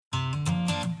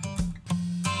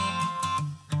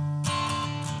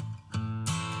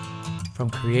From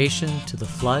creation to the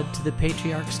flood to the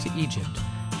patriarchs to Egypt,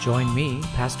 join me,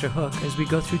 Pastor Hook, as we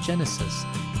go through Genesis,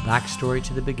 the backstory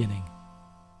to the beginning.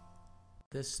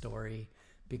 This story,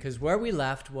 because where we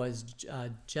left was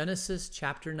Genesis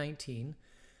chapter 19.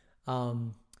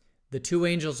 The two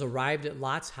angels arrived at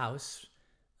Lot's house.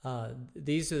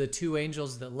 These are the two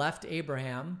angels that left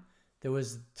Abraham. There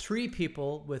was 3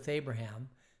 people with Abraham,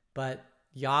 but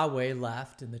Yahweh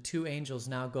left, and the 2 angels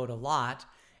now go to Lot,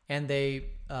 and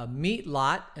they meet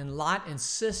Lot, and Lot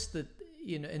insists that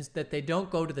that they don't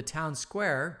go to the town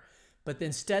square, but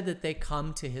instead that they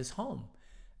come to his home.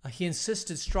 He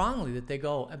insisted strongly that they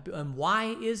go. And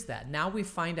why is that? Now we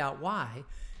find out why.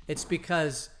 It's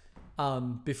because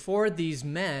before these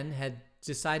men had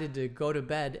decided to go to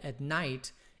bed at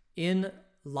night in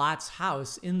Lot's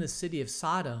house in the city of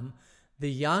Sodom,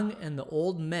 the young and the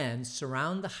old men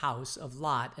surround the house of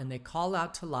Lot, and they call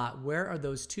out to Lot, "Where are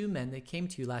those 2 men that came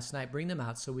to you last night? Bring them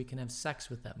out so we can have sex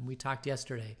with them." We talked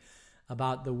yesterday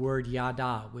about the word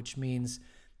yada, which means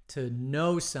to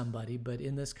know somebody, but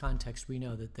in this context, we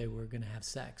know that they were going to have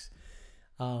sex.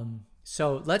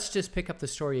 So let's just pick up the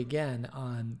story again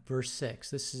on verse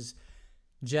 6. This is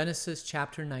Genesis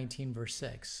chapter 19, verse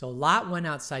 6. So Lot went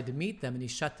outside to meet them, and he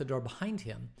shut the door behind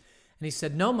him. And he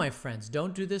said, "No, my friends,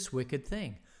 don't do this wicked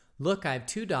thing. Look, I have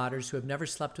 2 daughters who have never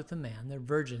slept with a man. They're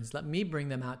virgins. Let me bring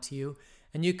them out to you,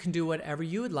 and you can do whatever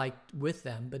you would like with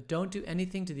them, but don't do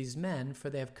anything to these men, for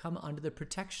they have come under the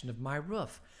protection of my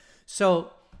roof."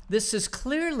 So this is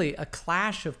clearly a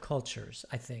clash of cultures,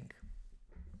 I think.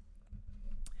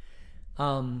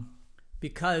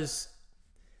 Because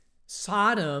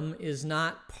Sodom is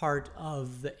not part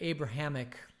of the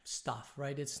Abrahamic stuff,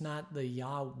 right? It's not the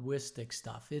Yahwistic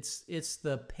stuff. It's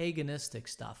the paganistic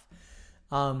stuff.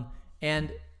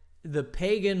 And the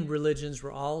pagan religions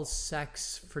were all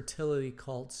sex fertility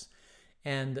cults.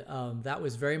 And that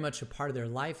was very much a part of their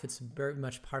life. It's very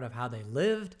much part of how they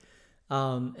lived.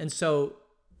 And so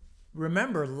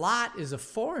remember, Lot is a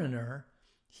foreigner.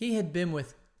 He had been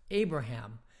with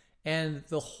Abraham, and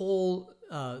the whole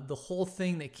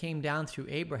thing that came down through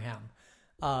Abraham.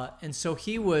 And so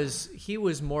he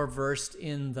was more versed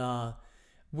in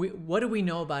what do we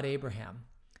know about Abraham?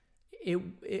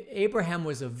 Abraham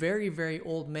was a very, very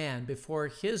old man before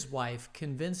his wife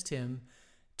convinced him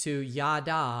to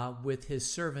yada with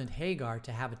his servant Hagar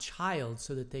to have a child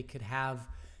so that they could have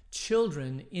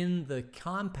children in the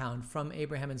compound from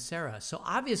Abraham and Sarah. So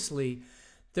obviously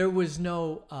there was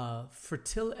no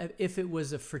fertility. If it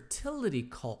was a fertility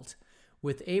cult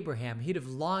with Abraham, he'd have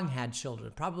long had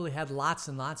children, probably had lots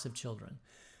and lots of children.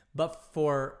 But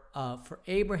for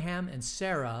Abraham and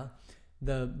Sarah,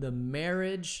 the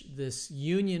marriage, this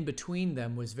union between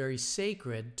them was very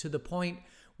sacred, to the point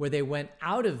where they went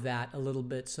out of that a little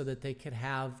bit so that they could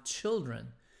have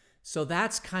children. So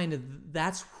that's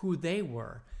who they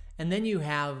were. And then you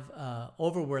have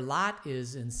over where Lot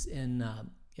is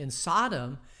in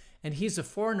Sodom, and he's a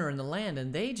foreigner in the land,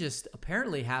 and they just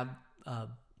apparently have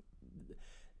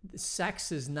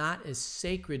sex is not as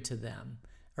sacred to them,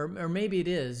 or maybe it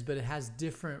is, but it has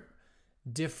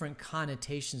different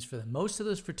connotations for them. Most of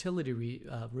those fertility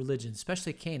religions,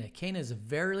 especially Canaan is a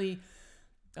very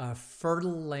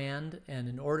fertile land, and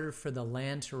in order for the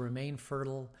land to remain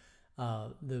fertile,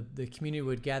 the community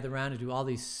would gather around and do all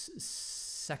these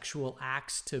sexual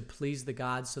acts to please the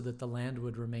gods so that the land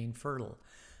would remain fertile.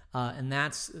 And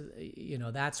that's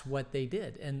what they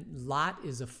did. And Lot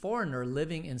is a foreigner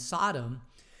living in Sodom,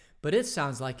 but it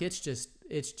sounds like it's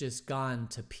just gone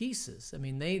to pieces. I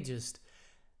mean, they just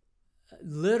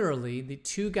literally, the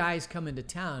 2 guys come into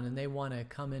town and they want to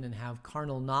come in and have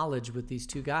carnal knowledge with these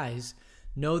 2 guys,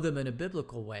 know them in a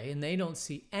biblical way, and they don't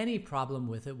see any problem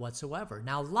with it whatsoever.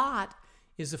 Now, Lot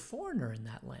is a foreigner in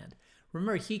that land.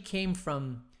 Remember, he came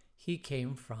from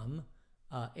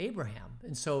Abraham,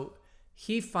 and so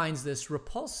he finds this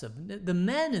repulsive. The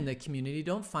men in the community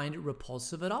don't find it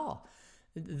repulsive at all.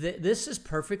 This is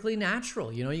perfectly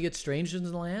natural. You get strangers in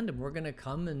the land, and we're going to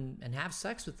come and have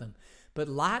sex with them. But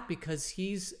Lot, because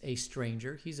he's a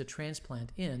stranger, he's a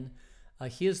transplant in,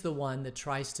 he is the one that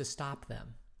tries to stop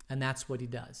them, and that's what he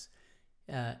does.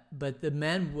 But the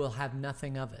men will have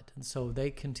nothing of it, and so they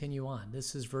continue on.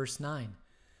 This is verse 9.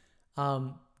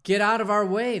 "Get out of our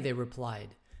way," they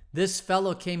replied. "This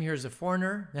fellow came here as a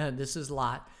foreigner." This is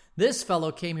Lot. "This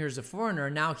fellow came here as a foreigner,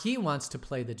 and now he wants to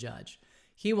play the judge.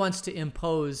 He wants to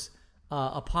impose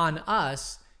upon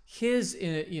us his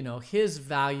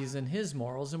values and his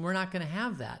morals, and we're not going to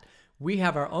have that. We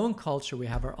have our own culture. We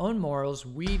have our own morals.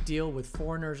 We deal with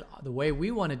foreigners the way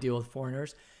we want to deal with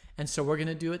foreigners, and so we're going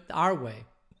to do it our way.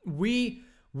 We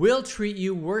will treat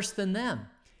you worse than them.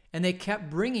 And they kept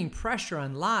bringing pressure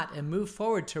on Lot and moved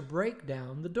forward to break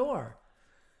down the door.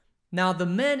 Now the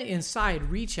men inside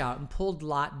reach out and pulled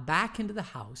Lot back into the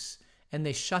house, and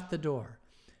they shut the door.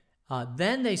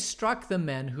 Then they struck the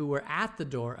men who were at the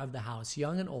door of the house,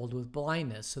 young and old, with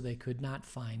blindness, so they could not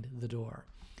find the door.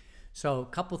 So a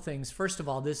couple things. First of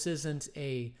all, this isn't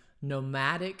a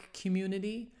nomadic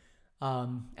community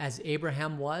as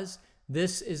Abraham was.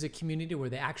 This is a community where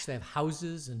they actually have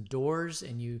houses and doors,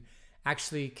 and you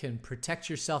actually can protect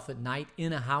yourself at night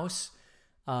in a house.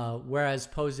 Whereas,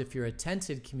 suppose if you're a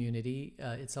tented community,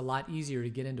 it's a lot easier to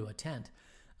get into a tent.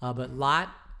 But Lot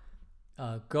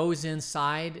goes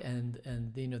inside,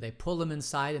 and they pull him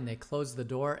inside, and they close the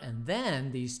door, and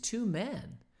then these two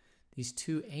men, these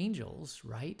two angels,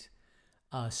 right,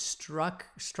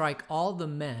 strike all the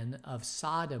men of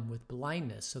Sodom with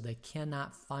blindness, so they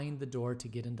cannot find the door to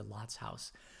get into Lot's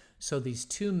house. So these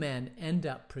two men end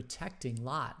up protecting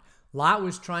Lot. Lot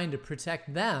was trying to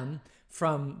protect them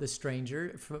from the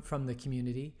stranger, from the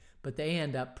community, but they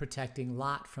end up protecting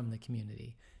Lot from the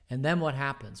community. And then what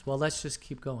happens? Well, let's just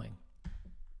keep going.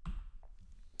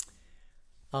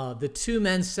 The two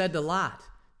men said to Lot,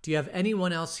 "Do you have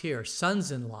anyone else here,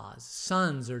 sons-in-laws,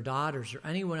 sons or daughters, or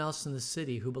anyone else in the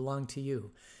city who belong to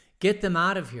you? Get them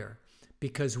out of here,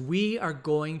 because we are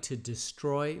going to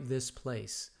destroy this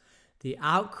place. The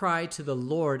outcry to the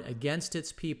Lord against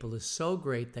its people is so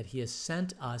great that he has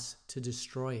sent us to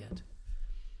destroy it."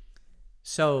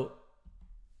 So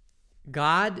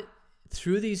God,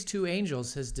 through these two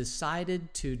angels, has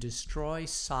decided to destroy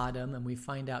Sodom, and we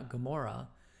find out Gomorrah,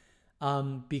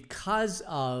 because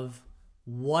of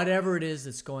whatever it is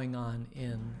that's going on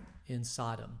in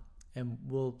Sodom. And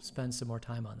we'll spend some more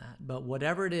time on that. But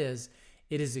whatever it is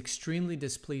extremely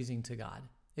displeasing to God,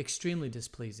 extremely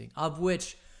displeasing, of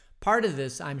which part of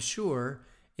this, I'm sure,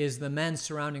 is the men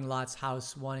surrounding Lot's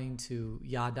house wanting to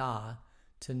yada,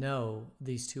 to know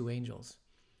these two angels.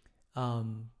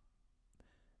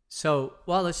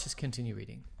 Let's just continue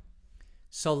reading.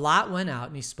 So Lot went out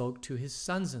and he spoke to his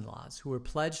sons-in-laws who were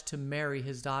pledged to marry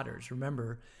his daughters.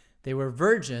 Remember, they were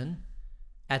virgin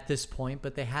at this point,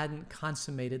 but they hadn't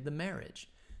consummated the marriage.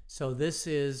 So this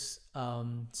is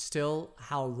still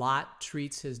how Lot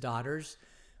treats his daughters,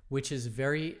 which is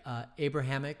very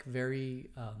Abrahamic,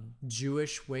 very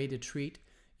Jewish way to treat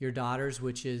your daughters,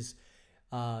 which is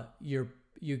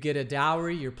you get a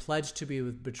dowry, you're pledged to be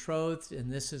betrothed,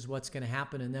 and this is what's going to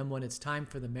happen. And then when it's time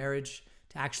for the marriage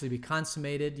to actually be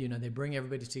consummated, they bring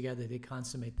everybody together, they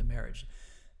consummate the marriage.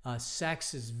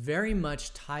 Sex is very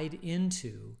much tied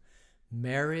into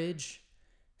marriage,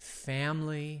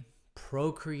 family,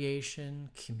 procreation,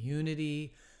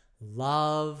 community,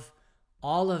 love,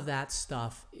 all of that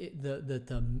stuff.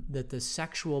 That the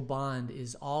sexual bond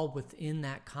is all within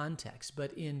that context.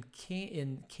 But in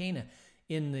Cana,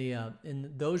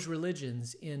 in those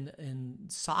religions, in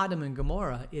Sodom and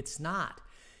Gomorrah, it's not.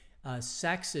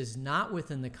 Sex is not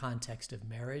within the context of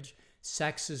marriage.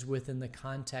 Sex is within the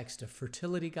context of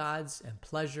fertility gods and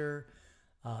pleasure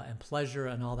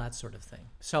and all that sort of thing.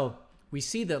 So we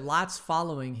see that Lot's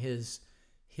following his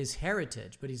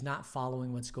heritage, but he's not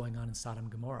following what's going on in Sodom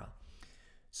and Gomorrah.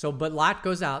 So, but Lot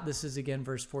goes out, this is again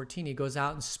verse 14, he goes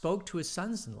out and spoke to his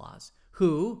sons-in-laws,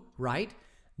 who, right,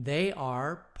 they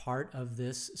are part of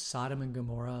this Sodom and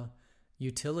Gomorrah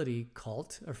utility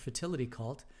cult or fertility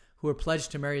cult, who were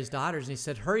pledged to marry his daughters. And he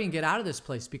said, "Hurry and get out of this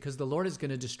place, because the Lord is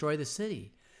going to destroy the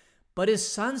city." But his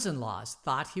sons-in-laws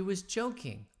thought he was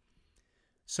joking.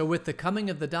 So with the coming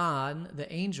of the dawn,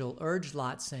 the angel urged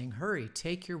Lot, saying, "Hurry,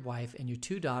 take your wife and your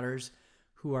two daughters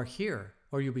who are here,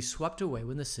 or you'll be swept away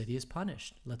when the city is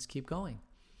punished." Let's keep going.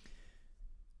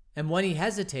 And when he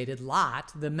hesitated,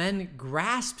 Lot, the men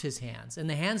grasped his hands and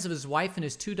the hands of his wife and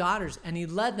his two daughters, and he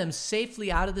led them safely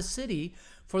out of the city,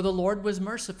 for the Lord was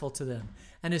merciful to them.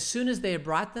 And as soon as they had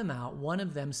brought them out, one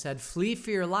of them said, "Flee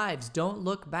for your lives. Don't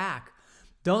look back.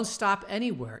 Don't stop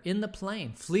anywhere in the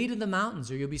plain. Flee to the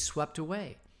mountains, or you'll be swept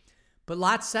away." But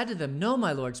Lot said to them, "No,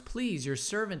 my lords, please, your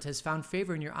servant has found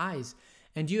favor in your eyes,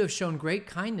 and you have shown great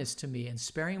kindness to me in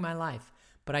sparing my life,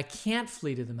 but I can't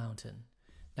flee to the mountain."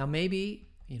 Now maybe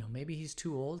he's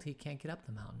too old, he can't get up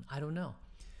the mountain. I don't know.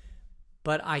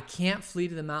 "But I can't flee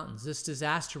to the mountains. This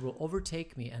disaster will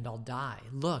overtake me and I'll die.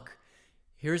 Look,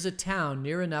 here's a town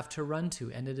near enough to run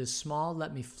to, and it is small.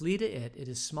 Let me flee to it. It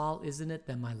is small, isn't it?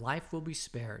 Then my life will be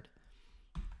spared."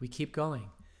 We keep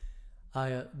going.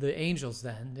 The angels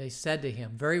then, they said to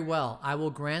him, "Very well, I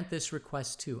will grant this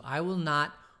request too. I will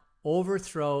not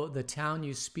overthrow the town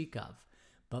you speak of,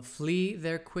 but flee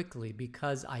there quickly,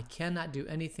 because I cannot do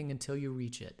anything until you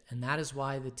reach it." And that is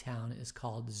why the town is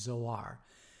called Zoar.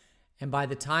 And by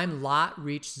the time Lot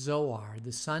reached Zoar,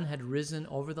 the sun had risen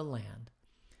over the land.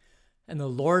 And the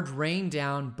Lord rained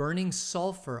down burning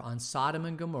sulfur on Sodom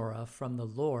and Gomorrah from the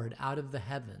Lord out of the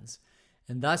heavens.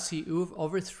 And thus he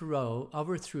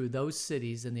overthrew those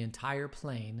cities and the entire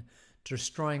plain,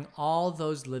 destroying all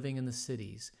those living in the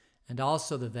cities, and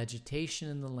also the vegetation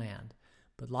in the land.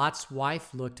 But Lot's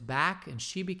wife looked back, and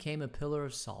she became a pillar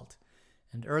of salt.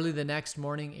 And early the next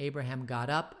morning Abraham got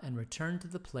up and returned to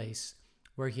the place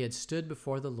where he had stood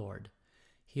before the Lord.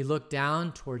 He looked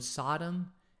down toward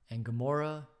Sodom and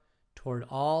Gomorrah, toward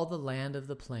all the land of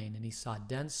the plain, and he saw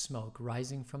dense smoke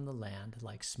rising from the land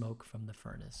like smoke from the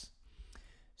furnace.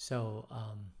 So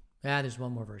there's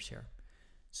one more verse here.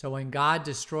 So when God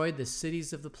destroyed the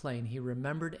cities of the plain, he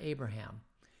remembered Abraham,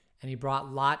 and he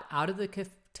brought Lot out of the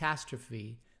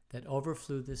catastrophe that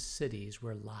overflew the cities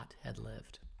where Lot had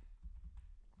lived.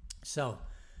 So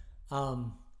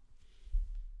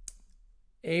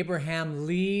Abraham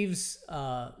leaves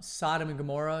Sodom and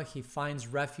Gomorrah. He finds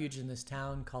refuge in this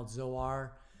town called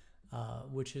Zoar,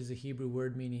 which is a Hebrew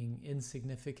word meaning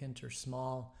insignificant or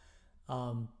small,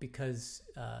 because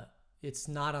it's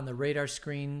not on the radar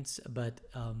screens, but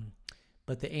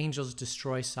the angels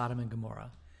destroy Sodom and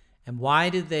Gomorrah. And why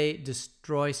did they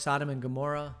destroy Sodom and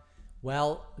Gomorrah?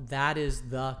 Well, that is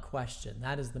the question.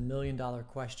 That is the million-dollar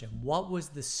question. What was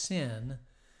the sin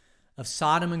of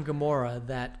Sodom and Gomorrah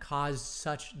that caused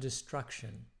such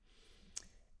destruction?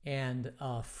 And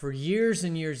for years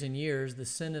and years and years, the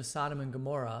sin of Sodom and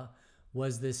Gomorrah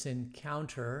was this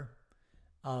encounter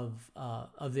of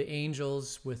the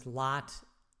angels with Lot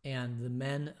and the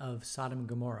men of Sodom and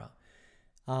Gomorrah.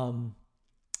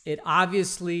 It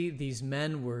obviously, these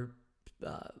men were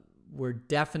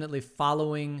definitely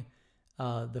following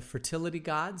the fertility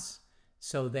gods.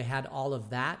 So they had all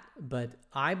of that, but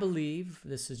I believe,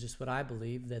 this is just what I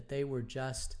believe, that they were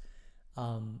just,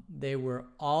 they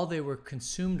were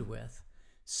consumed with.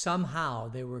 Somehow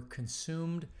they were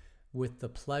consumed with the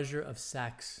pleasure of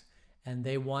sex, and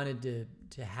they wanted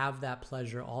to have that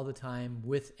pleasure all the time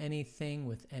with anything,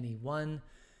 with anyone.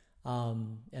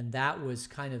 And that was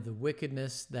kind of the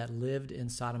wickedness that lived in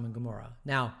Sodom and Gomorrah.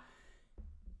 Now,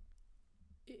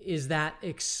 is that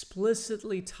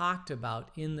explicitly talked about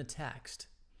in the text?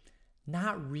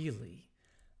 Not really.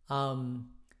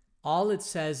 All it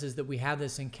says is that we have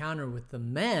this encounter with the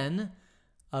men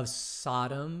of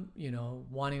Sodom,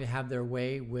 wanting to have their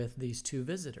way with these two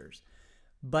visitors.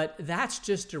 But that's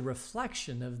just a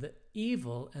reflection of the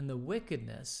evil and the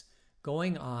wickedness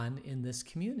going on in this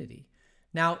community.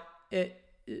 Now,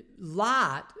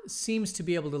 Lot seems to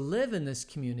be able to live in this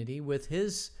community with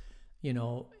his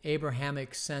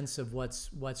Abrahamic sense of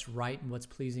what's right and what's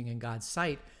pleasing in God's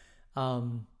sight.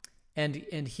 And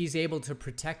he's able to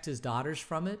protect his daughters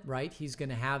from it, right? He's going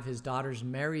to have his daughters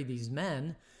marry these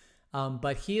men,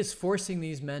 but he is forcing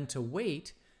these men to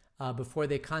wait before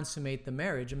they consummate the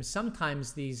marriage. I mean,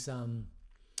 sometimes these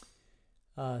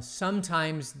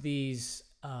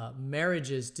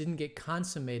marriages didn't get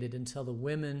consummated until the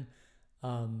women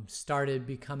started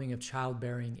becoming of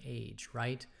childbearing age,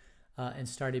 right? And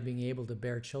started being able to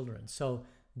bear children. So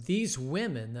these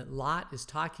women that Lot is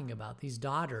talking about, these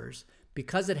daughters,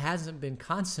 because it hasn't been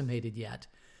consummated yet,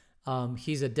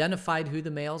 he's identified who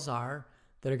the males are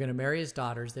that are going to marry his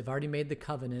daughters. They've already made the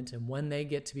covenant, and when they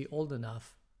get to be old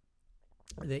enough,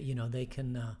 that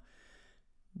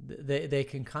they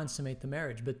can consummate the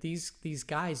marriage. But these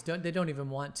guys don't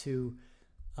even want to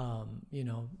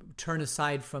turn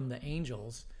aside from the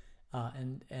angels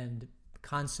and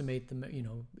consummate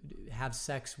have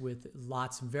sex with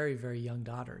Lot's very, very young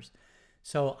daughters.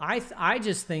 So I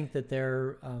just think that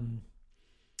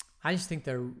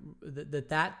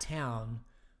that town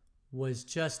was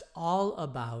just all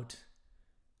about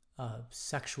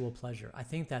sexual pleasure. I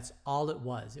think that's all it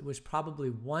was. It was probably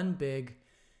one big,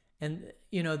 and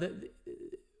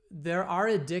there are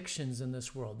addictions in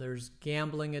this world. There's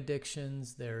gambling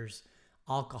addictions. There's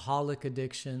alcoholic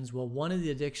addictions. Well, one of the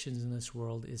addictions in this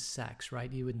world is sex,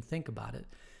 right? You wouldn't think about it,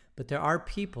 but there are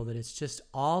people that it's just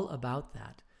all about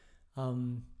that,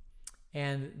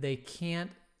 and they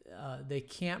can't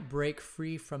break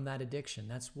free from that addiction.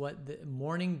 That's what the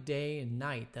morning, day, and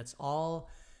night. That's all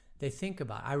they think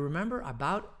about. I remember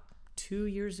about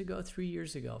 3 years ago,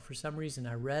 for some reason,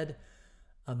 I read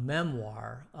a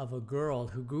memoir of a girl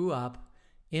who grew up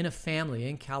in a family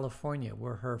in California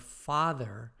where her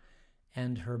father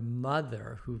and her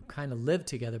mother, who kind of lived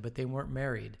together but they weren't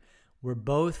married, were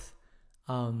both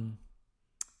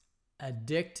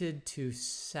addicted to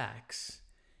sex,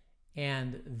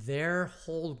 and their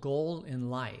whole goal in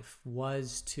life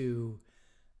was to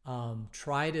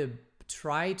try to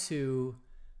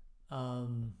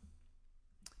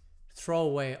throw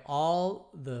away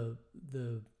all the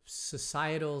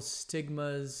societal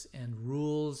stigmas and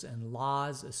rules and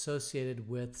laws associated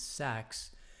with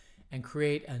sex and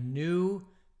create a new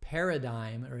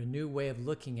paradigm or a new way of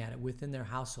looking at it within their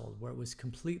household, where it was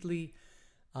completely,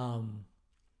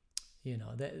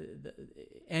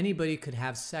 anybody could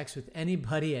have sex with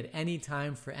anybody at any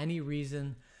time for any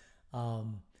reason.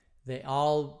 They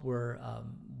all were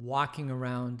walking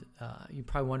around. You're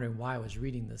probably wondering why I was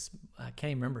reading this. I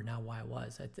can't even remember now why I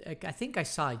was. I think I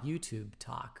saw a YouTube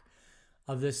talk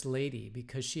of this lady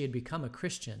because she had become a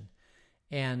Christian,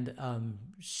 and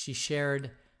she shared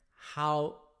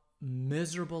how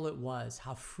miserable it was,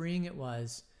 how freeing it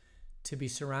was to be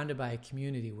surrounded by a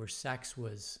community where sex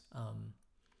was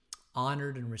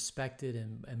honored and respected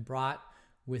and brought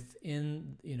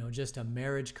within, just a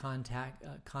marriage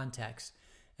context.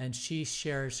 And she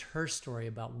shares her story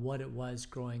about what it was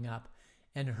growing up.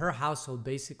 And her household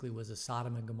basically was a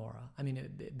Sodom and Gomorrah. I mean,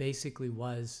 it basically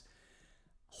was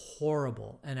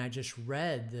horrible. And I just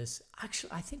read this.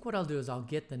 Actually, I think what I'll do is I'll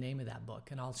get the name of that book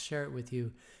and I'll share it with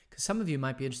you, because some of you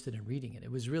might be interested in reading it.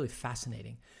 It was really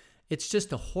fascinating. It's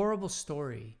just a horrible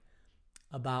story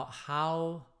about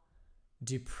how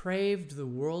depraved the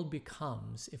world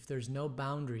becomes if there's no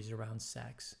boundaries around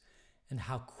sex, and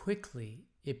how quickly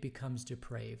it becomes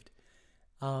depraved.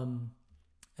 And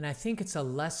I think it's a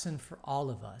lesson for all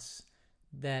of us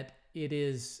that it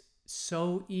is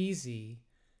so easy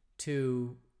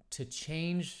to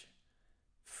change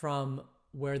from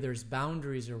where there's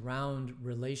boundaries around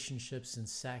relationships and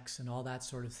sex and all that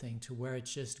sort of thing to where it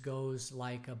just goes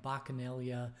like a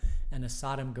Bacchanalia and a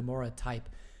Sodom and Gomorrah type.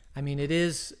 I mean, it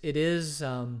is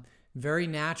very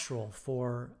natural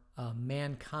for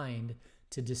mankind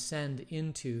to descend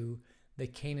into the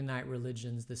Canaanite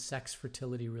religions, the sex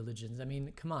fertility religions. I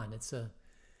mean, come on, it's a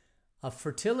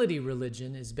fertility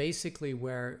religion is basically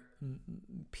where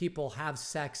people have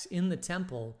sex in the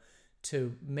temple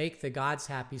to make the gods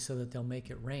happy so that they'll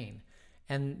make it rain.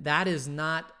 And that is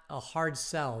not a hard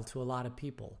sell to a lot of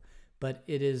people, but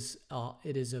it is a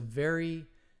very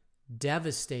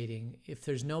devastating, if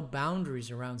there's no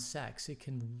boundaries around sex, it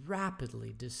can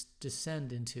rapidly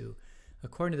descend into,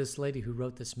 according to this lady who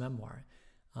wrote this memoir,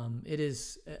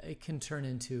 it can turn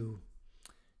into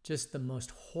just the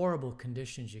most horrible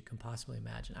conditions you can possibly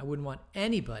imagine. I wouldn't want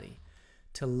anybody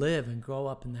to live and grow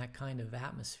up in that kind of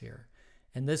atmosphere.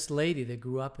 And this lady that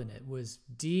grew up in it was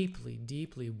deeply,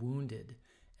 deeply wounded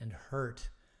and hurt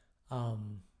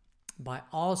by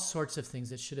all sorts of things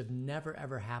that should have never,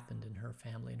 ever happened in her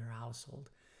family, in her household.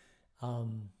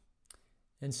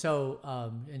 And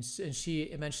she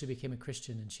eventually became a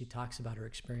Christian, and she talks about her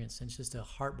experience, and it's just a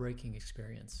heartbreaking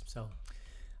experience. So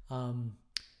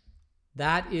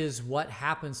that is what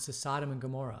happens to Sodom and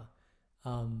Gomorrah.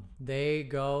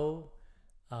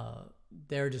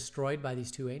 They're destroyed by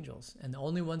these two angels, and the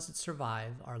only ones that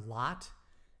survive are Lot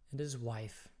and his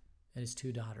wife and his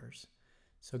two daughters.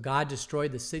 So God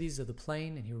destroyed the cities of the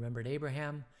plain, and he remembered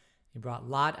Abraham. He brought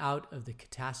Lot out of the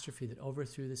catastrophe that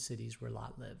overthrew the cities where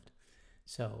Lot lived.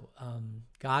 So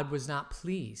God was not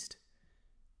pleased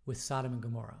with Sodom and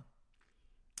Gomorrah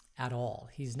at all.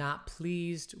 He's not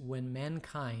pleased when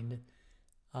mankind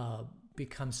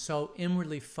becomes so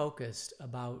inwardly focused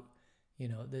about,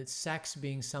 the sex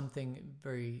being something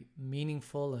very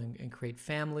meaningful and create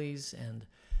families and,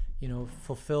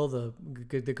 fulfill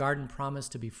the garden promise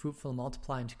to be fruitful and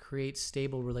multiply and to create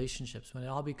stable relationships. When it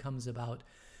all becomes about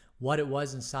what it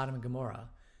was in Sodom and Gomorrah,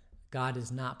 God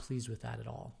is not pleased with that at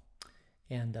all.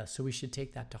 And so we should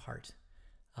take that to heart,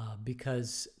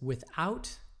 because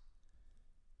without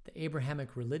the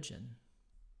Abrahamic religion,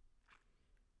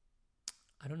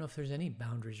 I don't know if there's any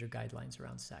boundaries or guidelines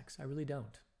around sex. I really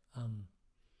don't.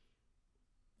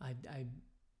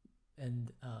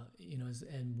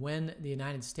 And when the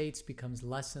United States becomes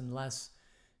less and less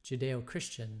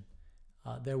Judeo-Christian,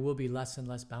 there will be less and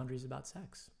less boundaries about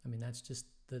sex. I mean, that's just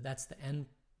that's the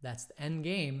end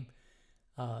game.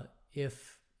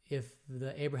 If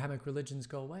the Abrahamic religions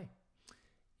go away,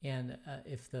 and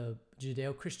if the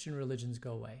Judeo-Christian religions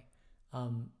go away,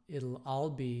 it'll all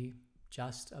be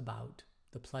just about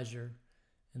the pleasure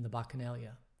and the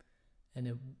bacchanalia,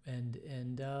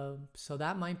 so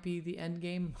that might be the end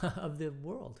game of the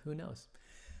world. Who knows?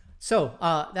 So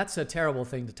that's a terrible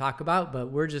thing to talk about, but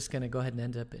we're just going to go ahead and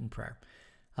end up in prayer.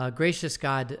 Gracious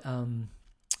God,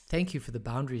 thank you for the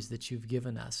boundaries that you've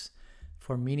given us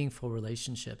for meaningful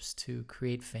relationships to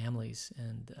create families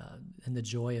and the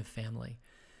joy of family.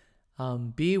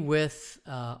 Be with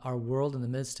our world in the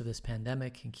midst of this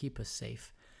pandemic and keep us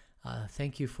safe.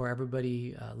 Thank you for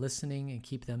everybody listening, and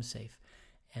keep them safe.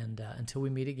 And until we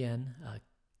meet again,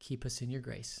 keep us in your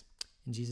grace.